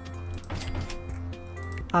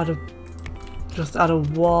 Just add a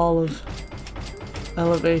wall of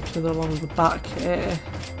elevators along the back here.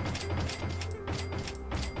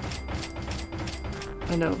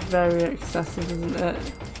 I know, very excessive, isn't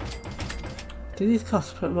it? Do these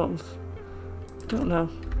cost per month? I don't know.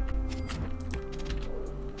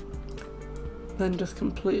 Then just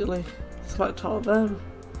completely select all of them.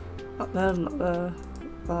 Not them, not there,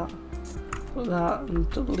 that, put that, and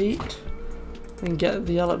delete. And get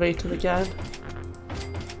the elevator again.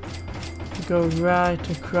 Go right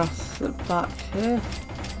across the back here.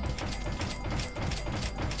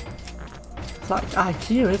 It's like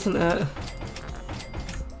IQ, isn't it?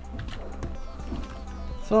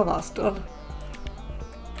 So that's done.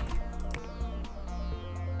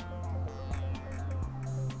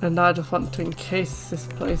 And I just want to encase this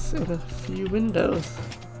place in a few windows.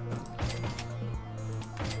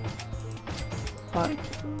 Like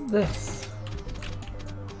this.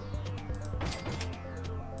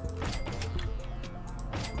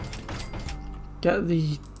 Get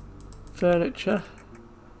the furniture.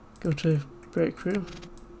 Go to break room.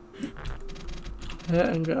 Here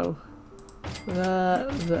and go. There,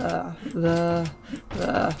 there, there,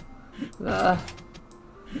 there, there,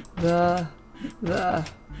 there, there,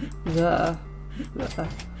 there, there,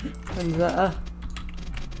 and there.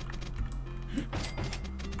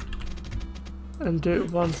 And do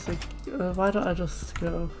it once again. Why don't I just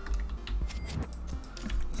go?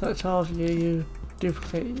 Select all of you,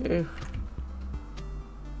 duplicate you.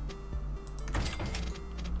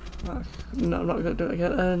 No, I'm not going to do it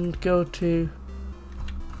again. And go to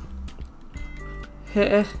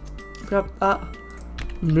here, grab that,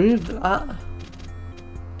 move that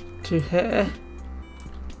to here,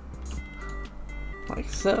 like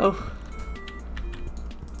so.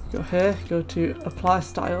 Go here, go to apply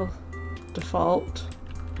style, default.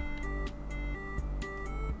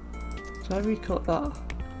 Did I recut that?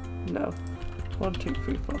 No. 1, 2,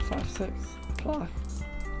 3, 4, 5, 6, apply.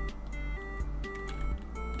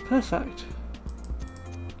 Perfect.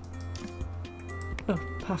 Oh,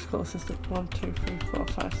 path color system. 1, 2, 3, 4,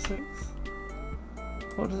 5, 6.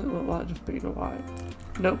 What does it look like just being a white?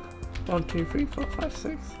 Nope. 1, 2, 3, 4, 5,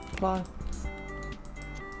 6. Apply.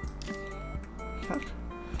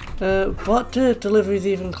 What do deliveries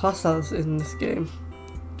even class as in this game?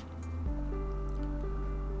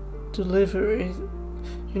 Deliveries.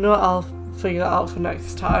 You know what? I'll figure that out for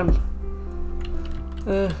next time.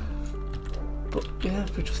 But yeah,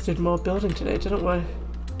 we just did more building today, didn't we?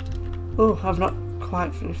 Oh, I've not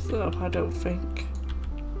quite finished though, I don't think.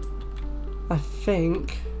 I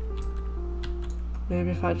think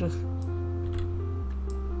maybe if I just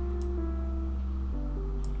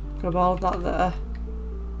grab all of that there,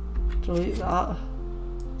 delete that,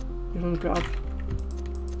 even grab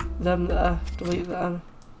them there, delete them,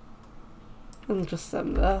 and just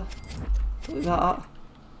them there, delete that,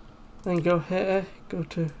 then go here, go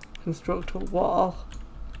to construct a wall.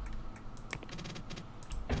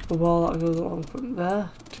 A wall that goes along from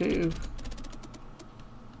there to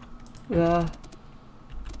there.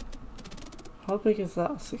 How big is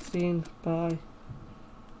that? 16 by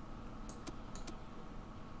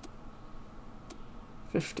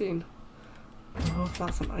 15. Oh,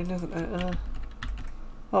 that's annoying, isn't it?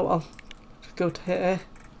 Oh well. Just go to here.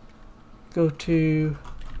 Go to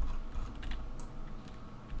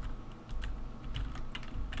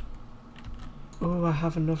oh, I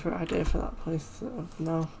have another idea for that place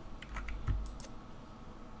now.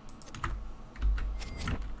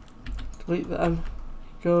 Delete them.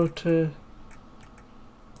 Go to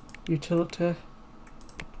utility.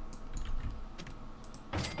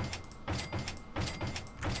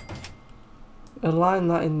 Align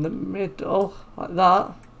that in the middle, like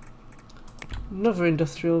that. Another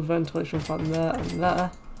industrial ventilation fan there and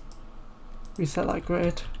there. Reset that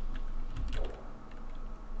grid.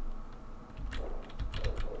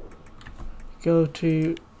 Go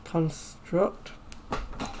to construct.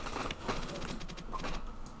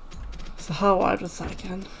 So how wide was that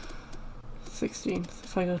again? 16. So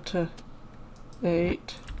if I go to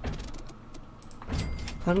 8,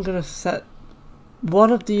 I'm gonna set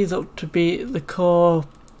one of these up to be the core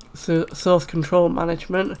source control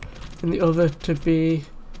management, and the other to be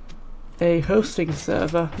a hosting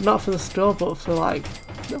server, not for the store but for like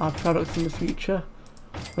our products in the future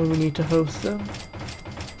when we need to host them.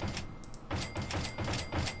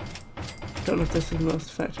 Don't know if this is the most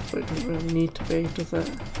effective, but it doesn't really need to be, does it?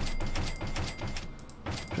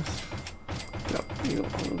 Just drop you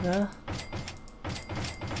on there.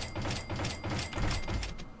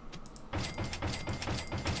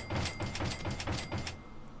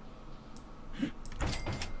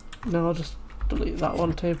 No, I'll just delete that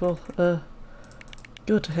one table.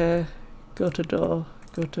 Go to here, go to door,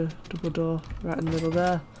 go to double door, right in the middle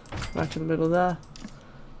there, right in the middle there.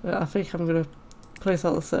 I think I'm going to place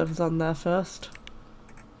all the servers on there first.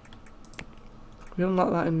 We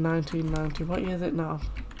unlocked that in 1990. What year is it now?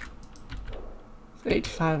 It's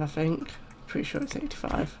 85, I think. Pretty sure it's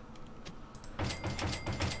 85.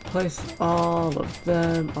 Place all of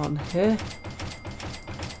them on here.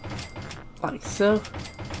 Like so.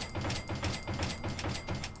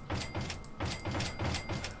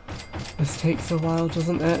 This takes a while,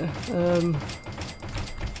 doesn't it? And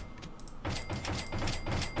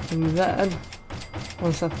then,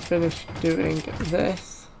 once I've finished doing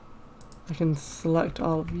this, I can select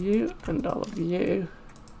all of you and all of you,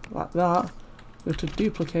 like that. Go to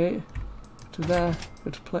duplicate, to there,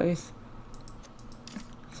 go to place.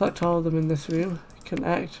 Select all of them in this room,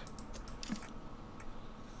 connect.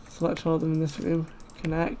 Select all of them in this room,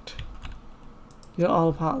 connect. You're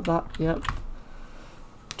all part of that, yep.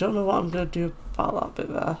 Don't know what I'm going to do about that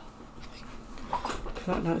bit there.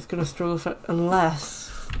 Right now it's going to struggle for, unless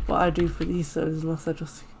what I do for these servers, unless I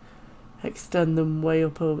just extend them way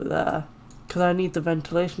up over there, because I need the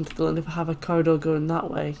ventilation still, and if I have a corridor going that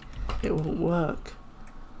way it won't work.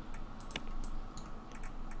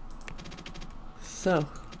 So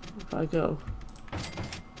if I go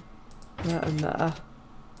there and there,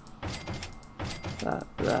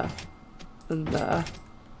 there and there,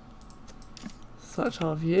 select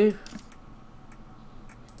all of you,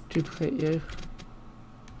 duplicate you,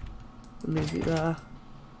 move you there,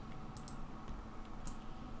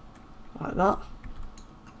 like that.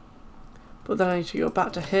 But then I need to go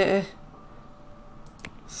back to here,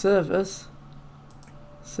 servers,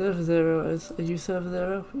 server 0 is, are you server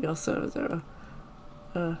 0? You're server 0.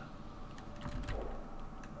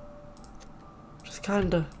 Just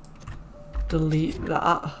kinda delete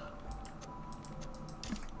that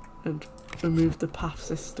and remove the path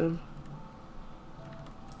system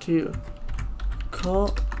to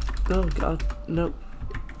core, oh god, nope,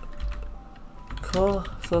 core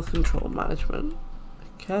source control management,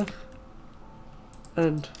 okay,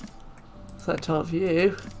 and select all of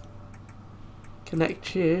you,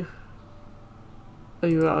 connect you, oh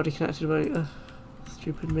you were already connected, weren't you?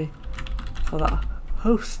 Stupid me, call that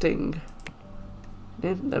hosting,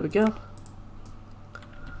 there we go.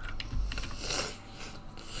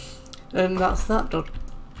 And that's that done.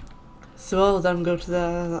 So all of them go to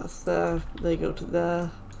there, that's there, they go to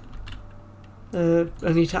there.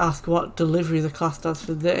 I need to ask what delivery the class does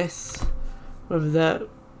for this. Whether they're,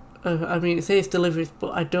 I mean it says deliveries, but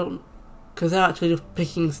I don't, because they're actually just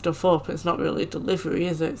picking stuff up, it's not really a delivery,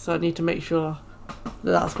 is it? So I need to make sure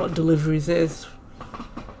that that's what deliveries is.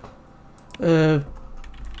 Then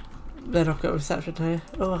I've got reception here.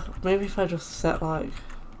 Oh, maybe if I just set like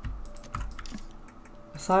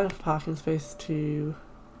assign parking space to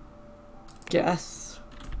guests.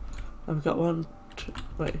 I've got 1, 2,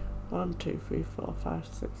 3, 4, 5,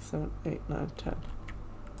 6, 7, 8, 9, 10.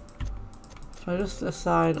 So I just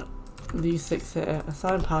assign these 6 here,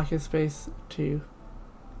 assign parking space to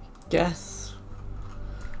guests.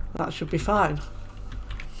 That should be fine.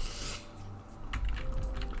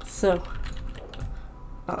 So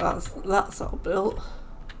that's all built.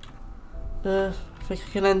 I think I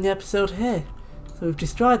can end the episode here. So we've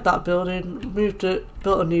destroyed that building, built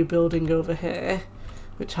a new building over here,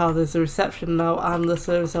 which houses the reception now and the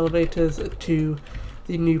service elevators to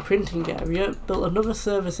the new printing area. Built another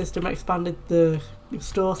server system, expanded the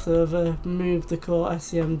store server, moved the core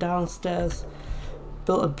SCM downstairs,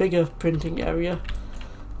 built a bigger printing area,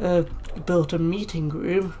 built a meeting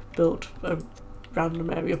room, built a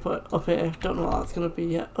random area put up here, don't know what that's going to be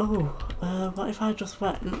yet. Oh, what if I just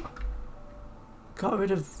went, got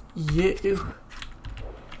rid of you,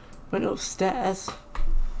 went upstairs,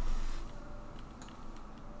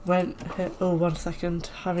 went here, oh 1 second,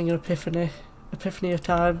 having an epiphany of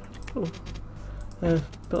time. Oh, built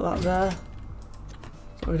that there,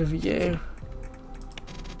 got rid of you,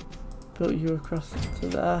 built you across to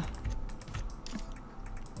there,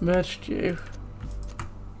 merged you,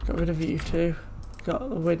 got rid of you two, got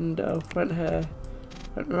the window, went here,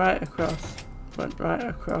 went right across, like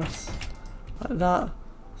that.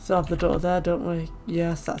 Still have the door there, don't we?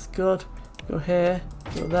 Yes, that's good. Go here,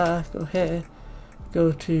 go there, go here,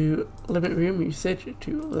 go to limit room usage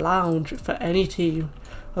to lounge for any team,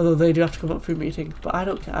 although they do have to come up through meetings, but I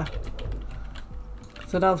don't care.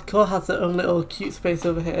 So now the core has their own little cute space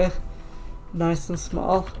over here, nice and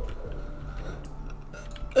small.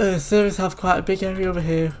 Servers have quite a big area over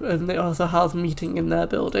here, and they also house meeting in their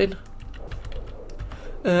building.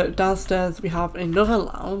 Downstairs we have another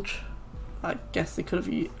lounge. I guess they could have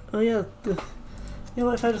used. Oh yeah, yeah.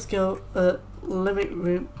 What if I just go limit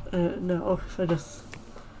room? No, if I just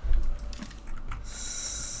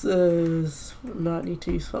no, I need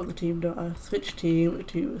to swap the team, don't I? Switch team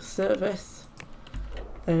to service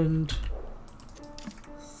and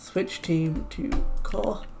switch team to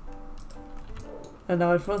core, and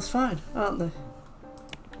now everyone's fine, aren't they?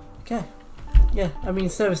 Okay. Yeah, I mean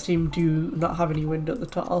service team do not have any windows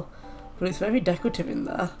at all, but it's very decorative in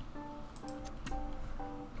there.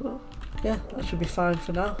 But yeah, that should be fine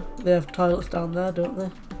for now. They have toilets down there, don't they?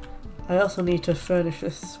 I also need to furnish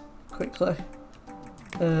this quickly.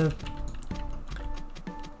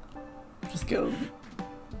 Just go.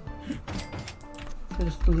 So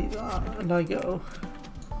just delete that, and I go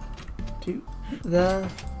to there,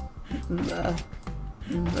 and there,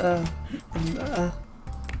 and there, and there.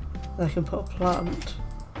 I can put a plant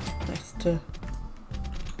next to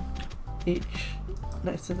each,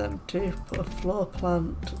 next to them too. Put a floor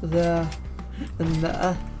plant there and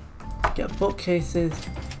there. Get bookcases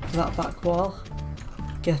for that back wall.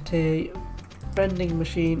 Get a vending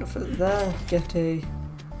machine for there. Get a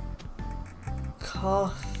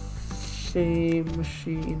coffee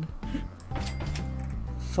machine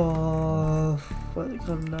for what are they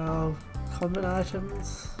called now? Common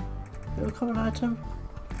items. Is it a common item?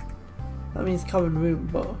 That means common room,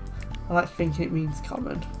 but I like thinking it means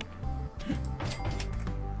common.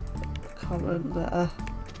 Common there.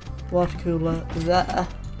 Water cooler there.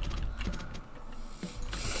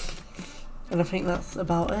 And I think that's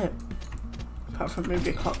about it. Apart from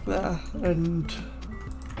maybe a clock there, and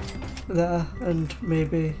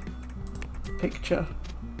maybe a picture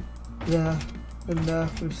there and there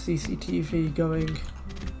with CCTV going.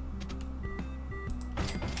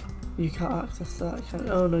 You can't access that, can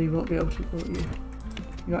you? Oh no, you won't be able to, will you?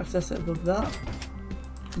 You access it above that?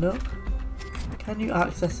 No. Can you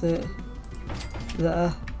access it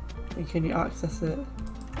there? And can you access it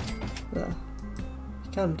there?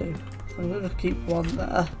 You can do. So I'm going to keep one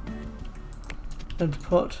there and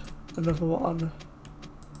put another one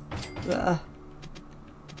there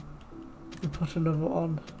and put another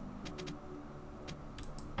one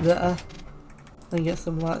there and get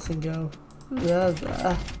some lights and go there.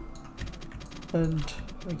 And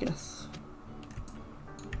I guess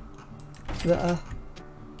there,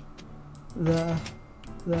 and there.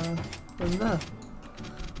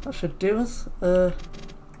 That should do us. And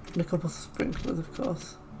a couple of sprinklers, of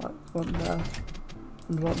course, like one there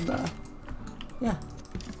and one there. Yeah.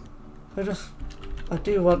 I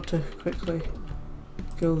do want to quickly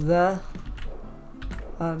go there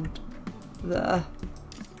and there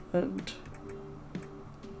and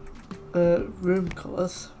room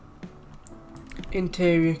colours.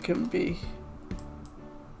 Interior can be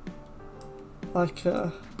like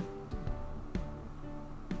a,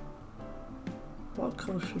 what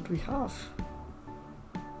colour should we have?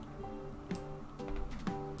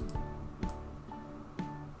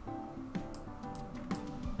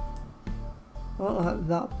 Not like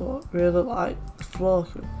that, but really like the floor.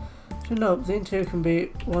 No, the interior can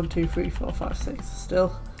be 1, 2, 3, 4, 5, 6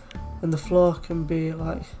 still, and the floor can be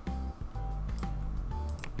like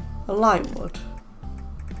a light wood.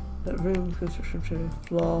 Room construction to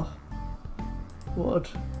floor, wood,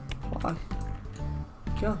 ply.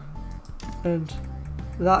 Go. And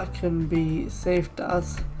that can be saved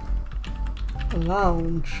as a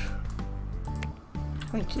lounge.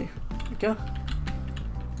 Thank you. There we go.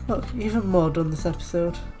 Look, even more done this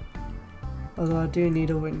episode. Although I do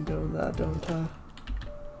need a window there, don't I?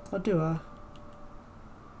 Or do I?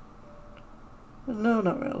 No,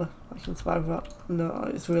 not really. I can survive that. No,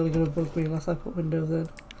 it's really going to bug me unless I put windows in.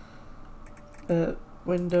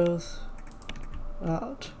 Windows,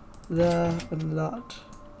 that, there, and that.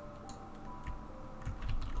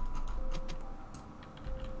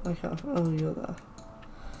 I can't. Oh, you're there.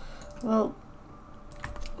 Well,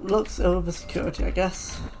 looks over security, I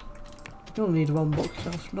guess. You only need one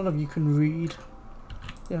bookshelf. None of you can read.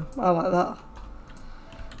 Yeah, I like that.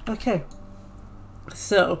 Okay,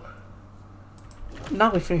 so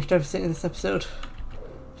now we've finished everything in this episode.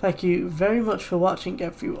 Thank you very much for watching,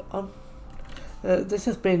 everyone. This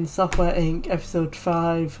has been Software Inc. episode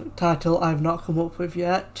 5, title I've not come up with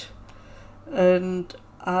yet, and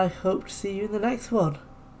I hope to see you in the next one.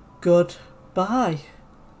 Goodbye.